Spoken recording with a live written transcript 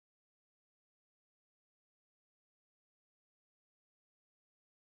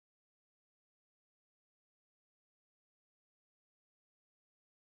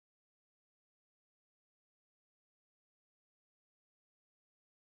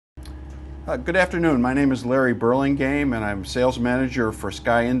Good afternoon. My name is Larry Burlingame, and I'm sales manager for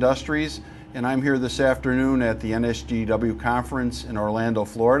Sky Industries, and I'm here this afternoon at the NASGW conference in Orlando,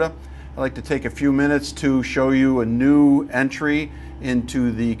 Florida. I'd like to take a few minutes to show you a new entry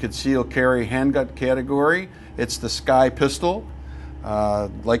into the concealed carry handgun category. It's the Sky pistol.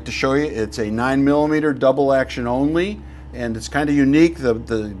 I'd like to show you it's a 9mm double action only, and it's kind of unique.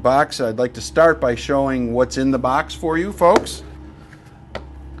 The box, I'd like to start by showing what's in the box for you folks.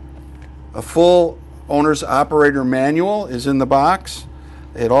 A full owner's operator manual is in the box.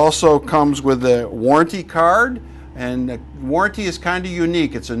 It also comes with a warranty card, and the warranty is kind of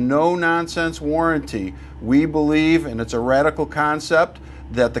unique. It's a no-nonsense warranty. We believe, and it's a radical concept,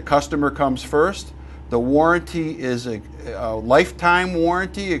 that the customer comes first. The warranty is a lifetime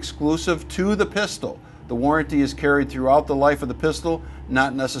warranty exclusive to the pistol. The warranty is carried throughout the life of the pistol,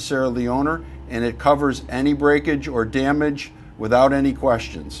 not necessarily the owner, and it covers any breakage or damage without any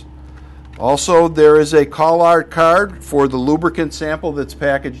questions. Also, there is a call out card for the lubricant sample that's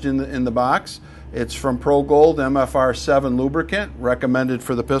packaged in the box. It's from Pro Gold MFR7 lubricant, recommended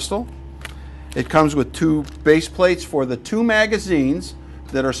for the pistol. It comes with 2 base plates for the 2 magazines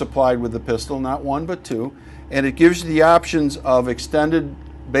that are supplied with the pistol, not 1 but 2. And it gives you the options of extended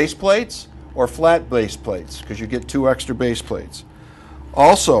base plates or flat base plates, because you get 2 extra base plates.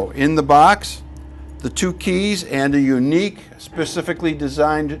 Also, in the box, the 2 keys and a unique, specifically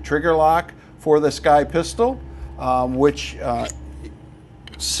designed trigger lock for the Sky pistol, which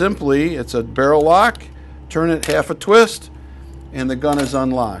simply, it's a barrel lock, turn it half a twist, and the gun is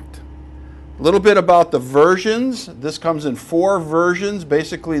unlocked. A little bit about the versions. This comes in 4 versions,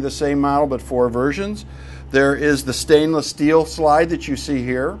 basically the same model, but 4 versions. There is the stainless steel slide that you see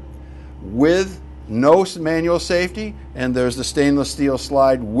here with no manual safety, and there's the stainless steel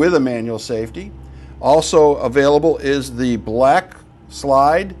slide with a manual safety. Also available is the black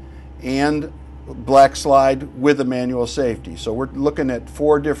slide and black slide with a manual safety. So we're looking at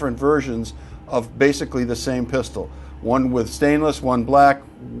 4 different versions of basically the same pistol. One with stainless, one black,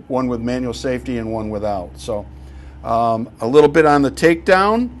 one with manual safety, and one without. So a little bit on the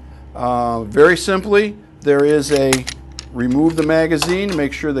takedown. Very simply, there is a remove the magazine,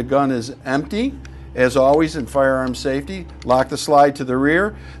 make sure the gun is empty. As always in firearm safety, lock the slide to the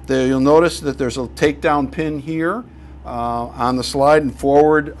rear. There you'll notice that there's a takedown pin here on the slide and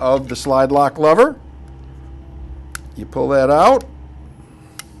forward of the slide lock lever. You pull that out.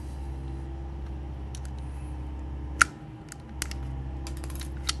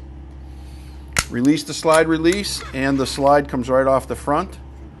 Release the slide release, and the slide comes right off the front,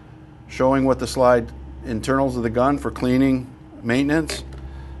 showing what the slide internals of the gun for cleaning, maintenance.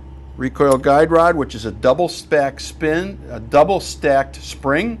 Recoil guide rod, which is a double stacked spring,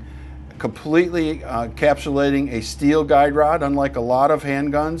 completely encapsulating a steel guide rod. Unlike a lot of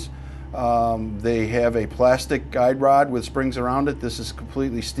handguns, they have a plastic guide rod with springs around it. This is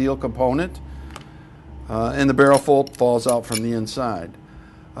completely steel component, and the barrel falls out from the inside.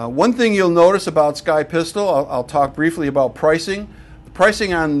 One thing you'll notice about Sky pistol, I'll talk briefly about pricing. The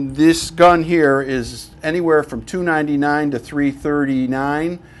pricing on this gun here is anywhere from $299 to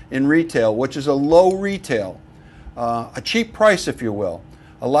 $339 in retail, which is a low retail, a cheap price, if you will.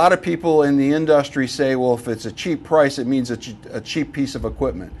 A lot of people in the industry say, well, if it's a cheap price, it means a cheap piece of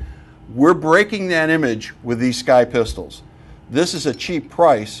equipment. We're breaking that image with these Sky pistols. This is a cheap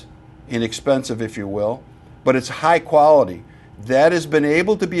price, inexpensive, if you will, but it's high quality. That has been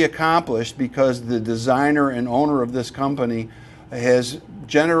able to be accomplished because the designer and owner of this company has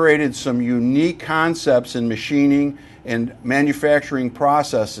generated some unique concepts in machining and manufacturing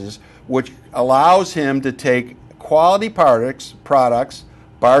processes, which allows him to take quality products,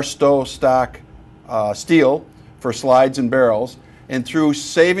 bar stock steel for slides and barrels, and through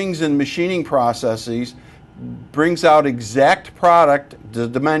savings in machining processes, brings out exact product, the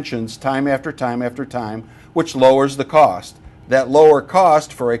dimensions, time after time after time, which lowers the cost. That lower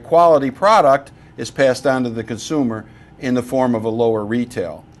cost for a quality product is passed on to the consumer in the form of a lower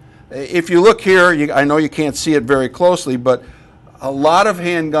retail. If you look here, I know you can't see it very closely, but a lot of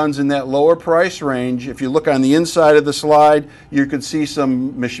handguns in that lower price range, if you look on the inside of the slide, you can see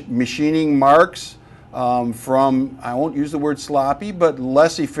some machining marks from, I won't use the word sloppy, but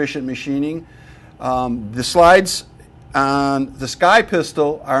less efficient machining. The slides on the Sky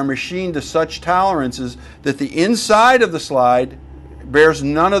pistol are machined to such tolerances that the inside of the slide bears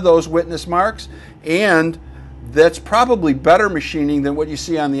none of those witness marks, and that's probably better machining than what you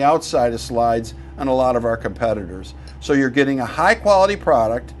see on the outside of slides on a lot of our competitors. So you're getting a high quality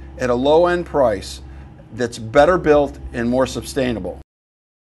product at a low end price that's better built and more sustainable.